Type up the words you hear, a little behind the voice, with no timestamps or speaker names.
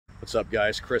What's up,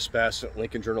 guys? Chris Basnett,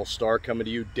 Lincoln Journal-Star, coming to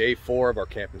you day 4 of our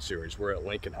camping series. We're at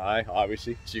Lincoln High,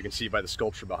 obviously, so you can see by the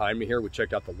sculpture behind me here. We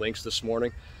checked out the links this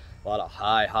morning. A lot of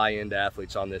high-end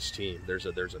athletes on this team. There's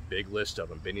a big list of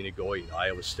them. Benny Nagoya,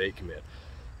 Iowa State commit.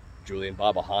 Julian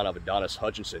Babahanov, Adonis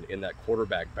Hutchinson in that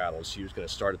quarterback battles. He was going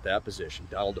to start at that position.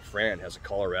 Donald DeFran has a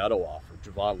Colorado offer.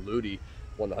 Javon Ludi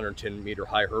won the 110-meter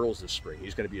high hurdles this spring.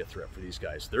 He's going to be a threat for these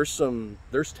guys.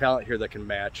 There's talent here that can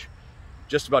match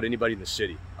just about anybody in the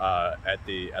city at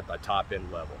the top end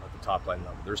level, at the top line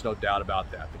level. There's no doubt about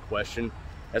that. The question,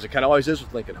 as it kind of always is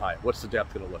with Lincoln High, what's the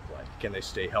depth going to look like? Can they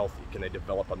stay healthy? Can they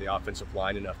develop on the offensive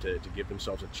line enough to give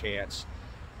themselves a chance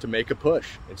to make a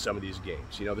push in some of these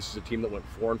games? You know, this is a team that went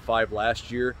 4-5 last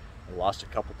year and lost a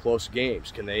couple close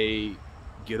games. Can they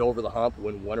get over the hump,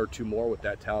 win 1 or 2 more with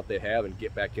that talent they have, and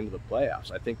get back into the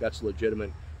playoffs? I think that's a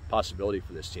legitimate possibility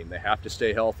for this team. They have to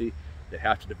stay healthy. They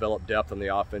have to develop depth on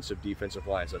the offensive, defensive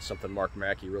lines. That's something Mark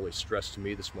Mackey really stressed to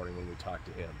me this morning when we talked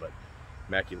to him. But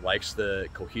Mackey likes the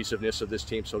cohesiveness of this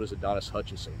team. So does Adonis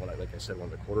Hutchinson, like I said, one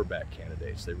of the quarterback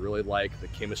candidates. They really like the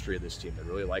chemistry of this team. They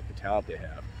really like the talent they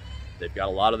have. They've got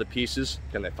a lot of the pieces.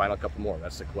 Can they find a couple more?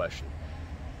 That's the question.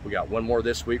 We got one more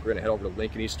this week. We're going to head over to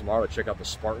Lincoln East tomorrow to check out the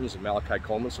Spartans and Malachi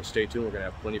Coleman. So stay tuned. We're going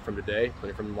to have plenty from today,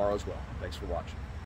 plenty from tomorrow as well. Thanks for watching.